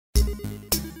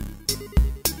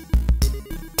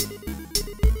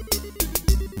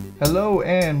Hello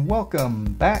and welcome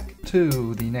back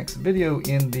to the next video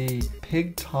in the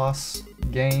Pig Toss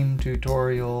game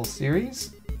tutorial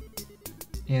series.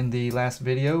 In the last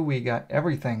video we got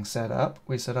everything set up.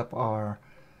 We set up our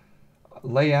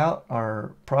layout,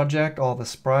 our project, all the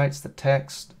sprites, the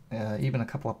text, even a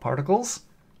couple of particles.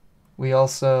 We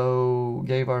also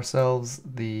gave ourselves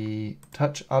the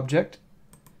touch object,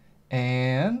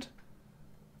 and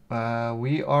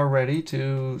we are ready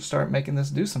to start making this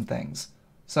do some things.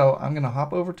 So I'm going to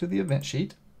hop over to the event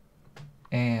sheet,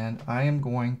 and I am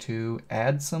going to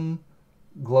add some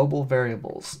global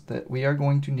variables that we are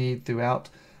going to need throughout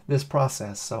this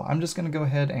process. So I'm just going to go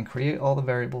ahead and create all the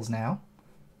variables now,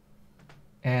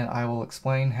 and I will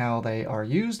explain how they are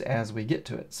used as we get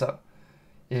to it. So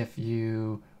if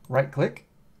you right click,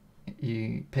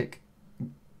 you pick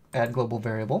add global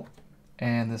variable,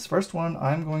 and this first one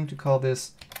I'm going to call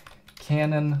this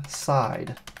canon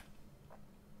side.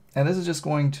 And this is just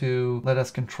going to let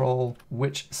us control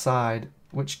which side,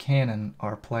 which canon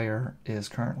our player is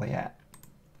currently at.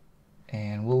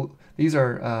 And these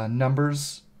are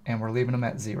numbers, and we're leaving them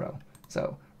at 0.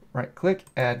 So right click,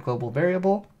 add global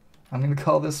variable. I'm going to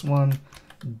call this one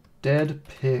dead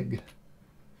pig.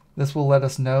 This will let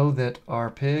us know that our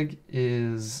pig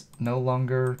is no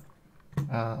longer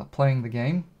playing the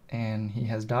game and he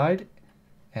has died,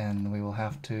 and we will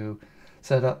have to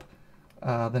set up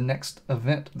the next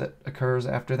event that occurs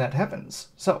after that happens.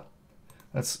 So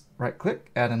let's right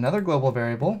click, add another global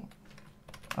variable.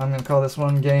 I'm going to call this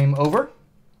one game over.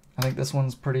 I think this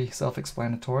one's pretty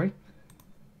self-explanatory.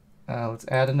 Let's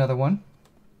add another one.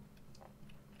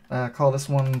 Call this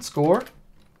one score.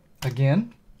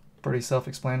 Again, pretty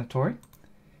self-explanatory.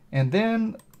 And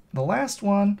then the last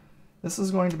one, this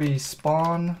is going to be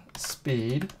spawn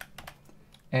speed.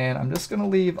 And I'm just going to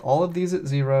leave all of these at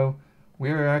 0.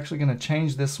 We're actually going to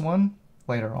change this one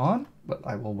later on, but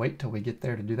I will wait till we get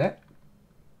there to do that.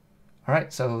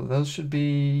 Alright, so those should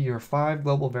be your 5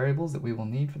 global variables that we will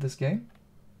need for this game.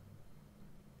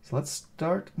 So let's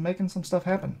start making some stuff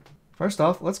happen. First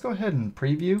off, let's go ahead and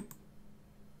preview.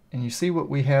 And you see what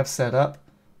we have set up.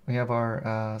 We have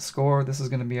our score. This is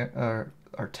going to be our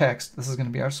text. This is going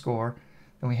to be our score.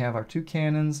 Then we have our 2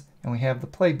 cannons, and we have the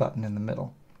play button in the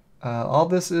middle. All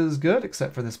this is good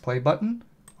except for this play button.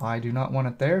 I do not want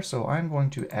it there, so I'm going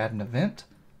to add an event.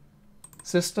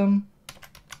 System,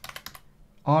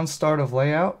 on start of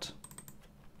layout,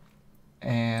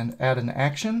 and add an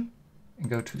action,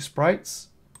 and go to sprites,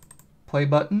 play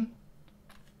button,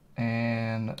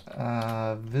 and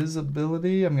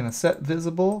visibility. I'm going to set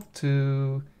visible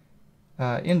to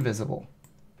invisible.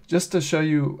 Just to show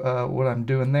you what I'm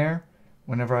doing there,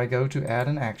 whenever I go to add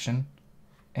an action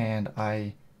and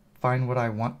I find what I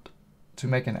want to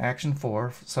make an action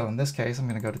for. So in this case, I'm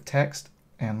going to go to text,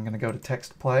 and I'm going to go to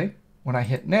text play. When I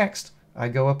hit next, I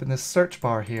go up in this search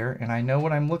bar here, and I know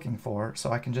what I'm looking for,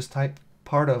 so I can just type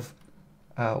part of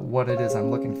what it is I'm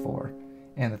looking for.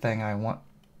 And the thing I want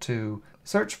to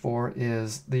search for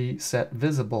is the set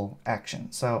visible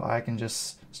action. So I can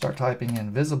just start typing in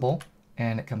visible,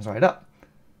 and it comes right up.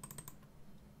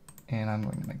 And I'm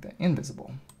going to make that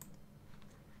invisible.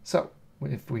 So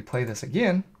if we play this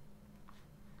again,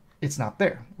 it's not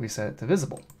there. We set it to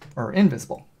visible, or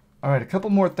invisible. Alright, a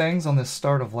couple more things on this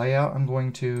start of layout. I'm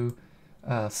going to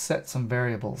set some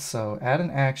variables. So add an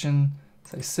action,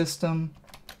 say system,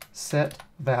 set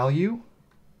value,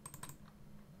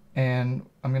 and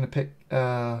I'm going to pick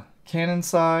canon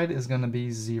side is going to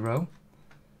be 0.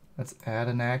 Let's add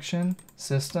an action,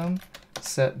 system,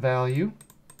 set value,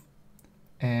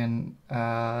 and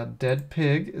dead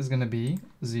pig is going to be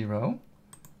 0.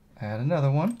 Add another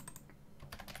one.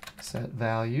 Set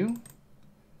value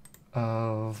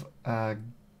of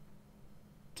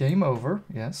game over,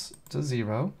 yes, to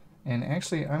 0. And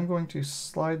actually, I'm going to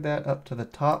slide that up to the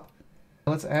top.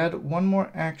 Let's add one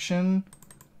more action.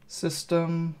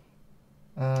 System,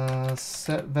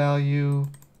 set value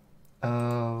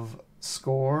of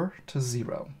score to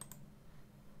 0.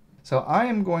 So I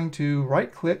am going to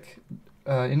right-click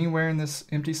anywhere in this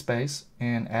empty space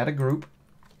and add a group.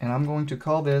 And I'm going to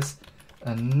call this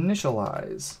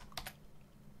initialize.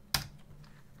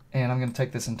 And I'm going to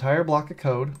take this entire block of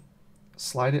code,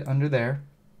 slide it under there,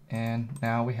 and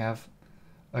now we have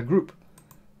a group.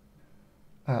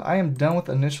 I am done with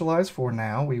initialize for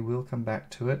now. We will come back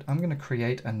to it. I'm going to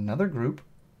create another group,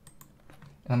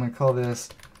 and I'm going to call this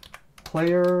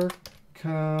player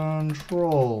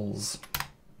controls.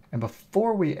 And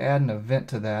before we add an event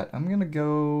to that, I'm going to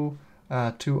go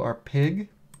to our pig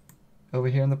over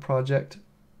here in the project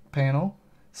panel,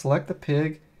 select the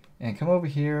pig, and come over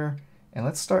here, and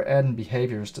let's start adding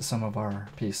behaviors to some of our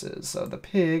pieces. So the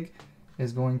pig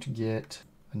is going to get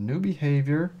a new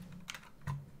behavior,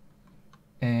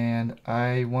 and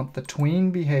I want the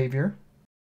tween behavior.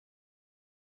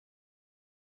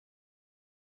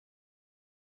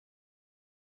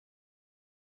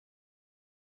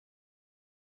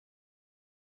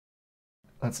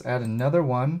 Let's add another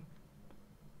one.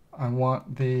 I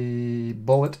want the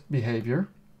bullet behavior.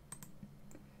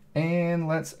 And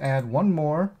let's add one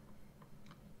more.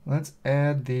 Let's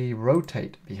add the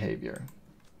rotate behavior.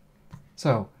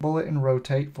 So, bullet and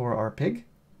rotate for our pig.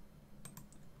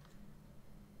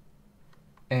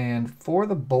 And for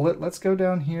the bullet, let's go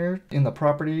down here in the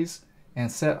properties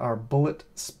and set our bullet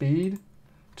speed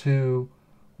to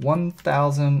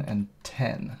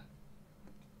 1010.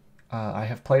 I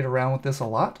have played around with this a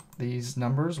lot. These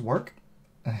numbers work.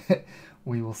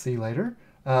 We will see later.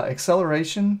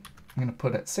 Acceleration, I'm going to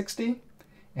put at 60.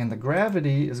 And the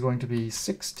gravity is going to be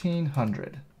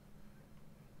 1600.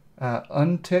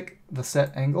 Untick the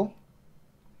set angle.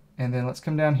 And then let's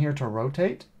come down here to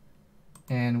rotate.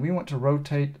 And we want to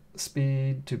rotate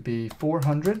speed to be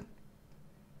 400.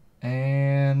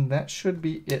 And that should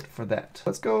be it for that.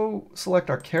 Let's go select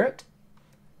our caret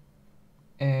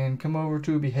and come over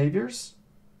to behaviors.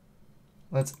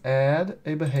 Let's add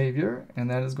a behavior, and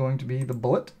that is going to be the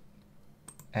bullet.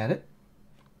 Add it.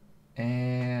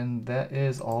 And that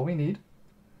is all we need.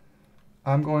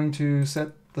 I'm going to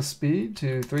set the speed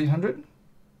to 300.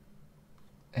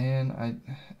 And I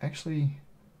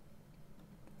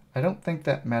don't think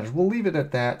that matters. We'll leave it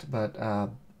at that,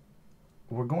 but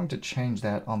we're going to change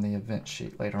that on the event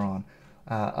sheet later on.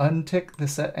 Untick the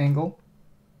set angle.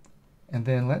 And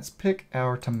then let's pick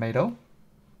our tomato.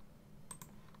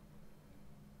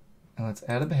 And let's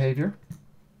add a behavior.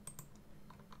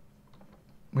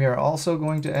 We are also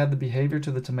going to add the behavior to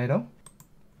the tomato.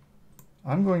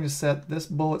 I'm going to set this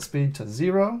bullet speed to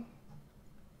 0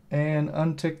 and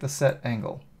untick the set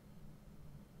angle.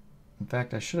 In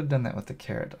fact, I should have done that with the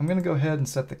caret. I'm going to go ahead and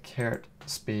set the caret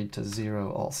speed to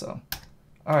 0 also.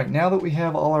 All right, now that we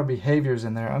have all our behaviors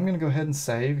in there, I'm going to go ahead and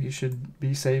save. You should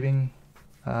be saving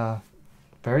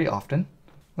very often.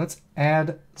 Let's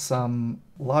add some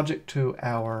logic to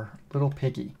our little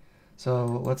piggy. So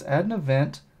let's add an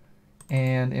event,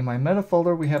 and in my meta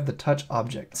folder we have the touch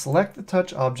object. Select the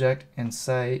touch object and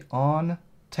say on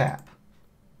tap.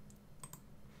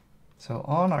 So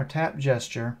on our tap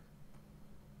gesture,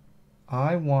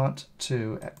 I want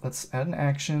to, let's add an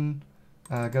action,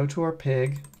 go to our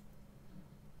pig,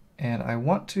 and I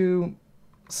want to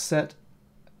set,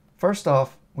 first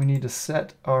off, we need to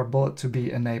set our bullet to be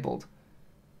enabled.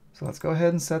 So let's go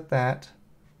ahead and set that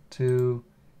to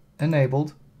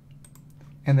enabled.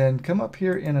 And then come up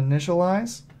here in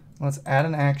initialize. Let's add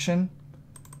an action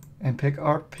and pick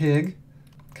our pig.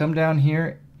 Come down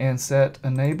here and set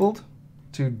enabled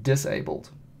to disabled.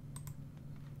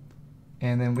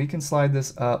 And then we can slide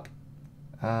this up.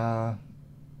 I'm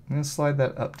going to slide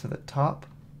that up to the top.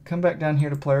 Come back down here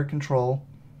to player control.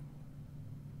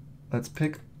 Let's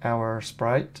pick our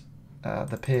sprite,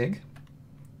 the pig,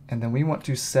 and then we want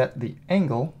to set the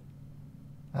angle,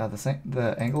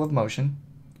 the angle of motion.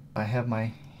 I have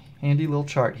my handy little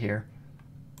chart here.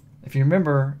 If you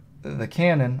remember, the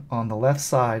cannon on the left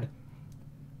side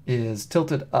is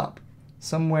tilted up,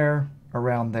 somewhere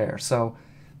around there. So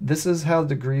this is how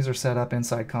degrees are set up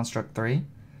inside Construct 3.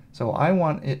 So I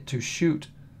want it to shoot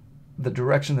the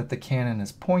direction that the cannon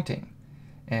is pointing.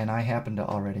 And I happen to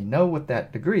already know what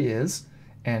that degree is,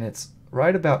 and it's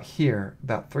right about here,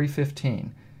 about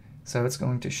 315. So it's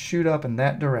going to shoot up in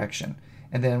that direction.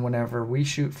 And then whenever we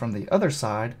shoot from the other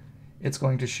side, it's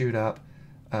going to shoot up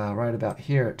right about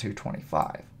here at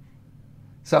 225.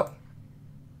 So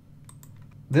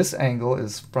this angle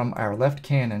is from our left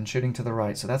cannon shooting to the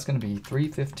right, so that's going to be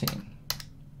 315.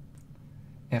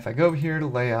 And if I go over here to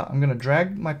layout, I'm going to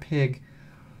drag my pig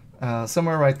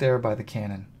somewhere right there by the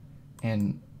cannon.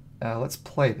 And let's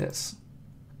play this.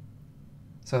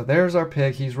 So there's our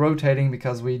pig. He's rotating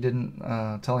because we didn't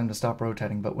tell him to stop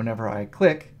rotating, but whenever I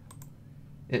click,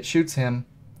 it shoots him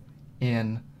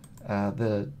in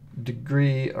the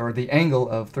degree or the angle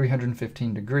of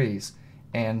 315 degrees,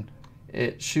 and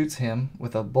it shoots him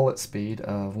with a bullet speed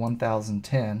of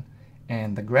 1010,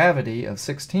 and the gravity of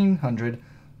 1600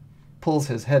 pulls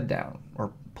his head down,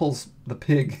 or pulls the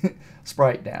pig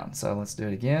sprite down. So let's do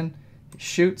it again. He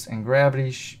shoots and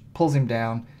gravity pulls him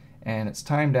down, and it's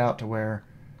timed out to where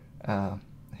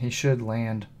he should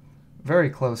land very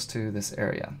close to this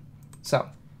area. So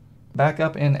back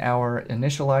up in our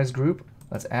initialize group,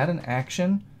 let's add an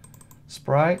action,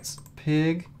 sprites,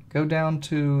 pig, go down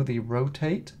to the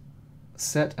rotate,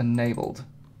 set enabled,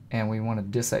 and we want to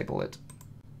disable it.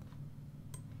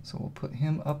 So we'll put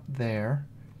him up there.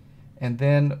 And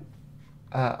then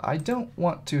I don't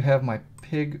want to have my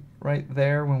pig right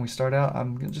there when we start out.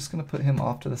 I'm just going to put him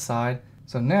off to the side.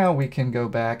 So now we can go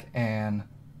back and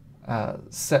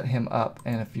set him up.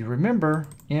 And if you remember,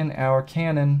 in our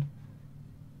canon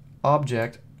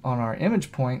object on our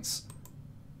image points,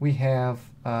 we have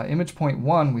image point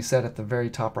 1 we set at the very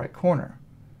top right corner.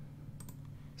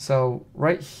 So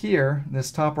right here,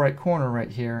 this top right corner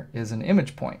right here is an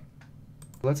image point.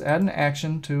 Let's add an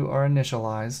action to our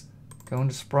initialize. Go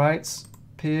into sprites,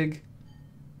 pig,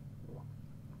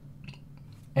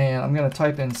 and I'm going to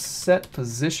type in set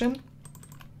position,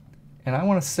 and I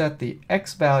want to set the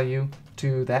X value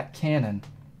to that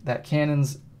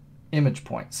canon's image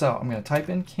point. So I'm going to type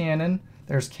in canon.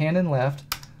 There's canon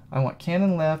left. I want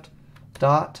canon left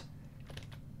dot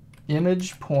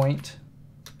image point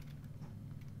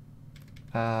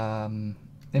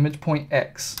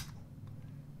X,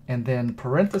 and then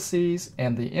parentheses,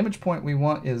 and the image point we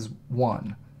want is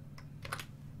 1.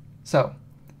 So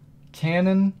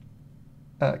canon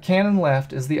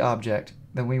left is the object.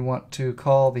 Then we want to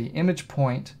call the image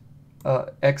point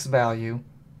X value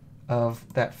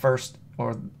of that first,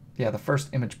 the first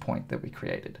image point that we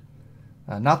created.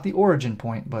 Not the origin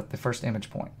point, but the first image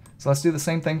point. So let's do the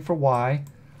same thing for Y.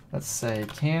 Let's say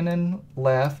canon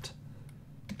left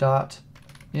dot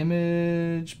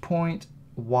image point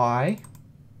Y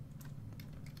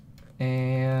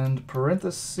and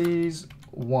parentheses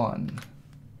 1,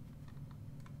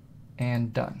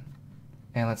 and done.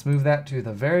 And let's move that to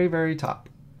the very, very top.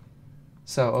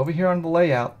 So over here on the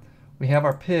layout, we have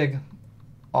our pig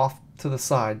off to the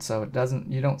side, so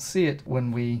you don't see it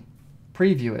when we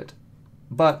preview it,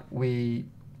 but we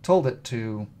told it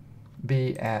to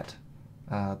be at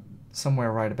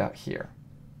somewhere right about here.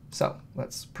 So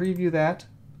let's preview that,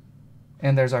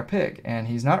 and there's our pig, and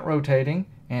he's not rotating,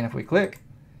 and if we click,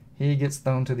 he gets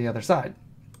thrown to the other side.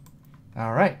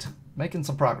 All right, making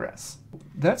some progress.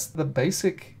 That's the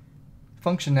basic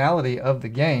functionality of the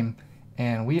game,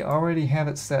 and we already have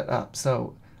it set up.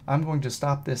 So I'm going to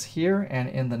stop this here, and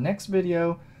in the next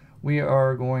video we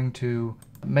are going to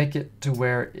make it to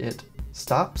where it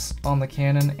stops on the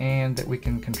cannon and that we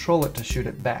can control it to shoot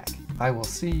it back. I will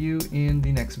see you in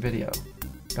the next video.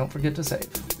 Don't forget to save.